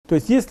То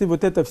есть если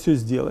вот это все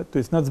сделать, то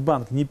есть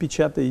Нацбанк не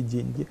печатает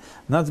деньги,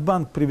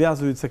 Нацбанк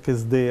привязывается к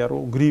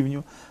СДРу,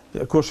 гривню,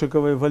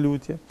 кошиковой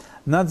валюте,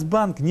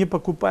 Нацбанк не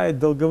покупает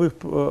долговых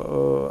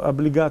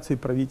облигаций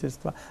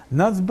правительства,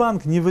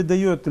 Нацбанк не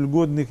выдает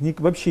льготных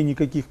вообще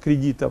никаких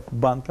кредитов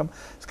банкам,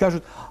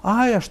 скажут: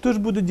 а что же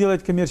будут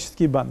делать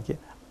коммерческие банки?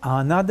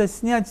 А надо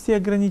снять все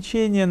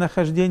ограничения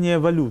нахождения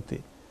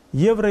валюты,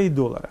 евро и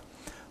доллара.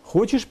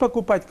 Хочешь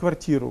покупать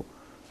квартиру,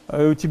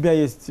 у тебя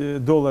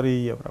есть доллары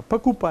и евро,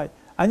 покупай.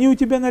 Они у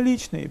тебя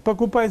наличные,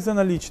 покупай за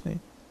наличные.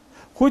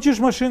 Хочешь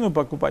машину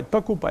покупать,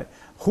 покупай.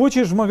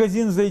 Хочешь в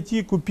магазин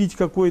зайти, купить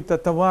какой-то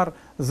товар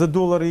за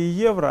доллары и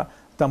евро,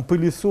 там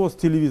пылесос,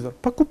 телевизор,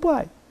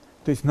 покупай.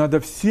 То есть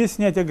надо все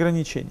снять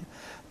ограничения.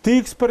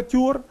 Ты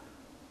экспортер,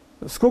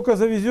 сколько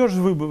завезешь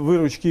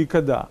выручки и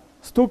когда,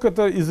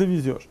 столько-то и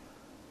завезешь.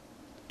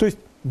 То есть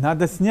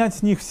надо снять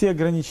с них все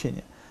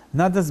ограничения.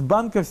 Надо с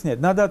банков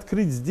снять, надо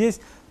открыть здесь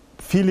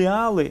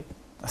филиалы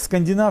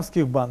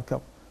скандинавских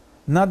банков.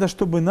 Надо,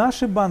 чтобы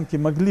наши банки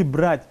могли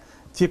брать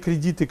те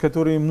кредиты,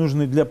 которые им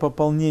нужны для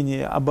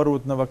пополнения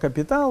оборотного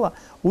капитала,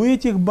 у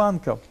этих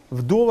банков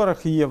в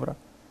долларах и евро.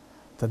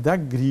 Тогда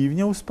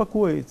гривня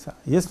успокоится.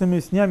 Если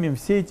мы снимем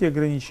все эти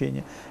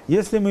ограничения,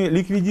 если мы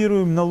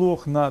ликвидируем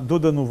налог на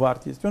доданную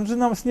вартость, он же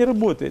нам не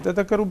работает,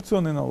 это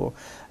коррупционный налог,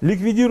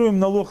 ликвидируем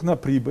налог на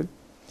прибыль,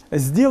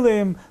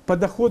 сделаем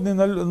подоходный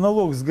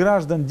налог с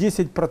граждан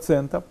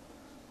 10%,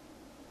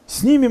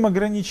 снимем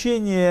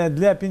ограничения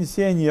для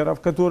пенсионеров,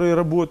 которые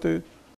работают,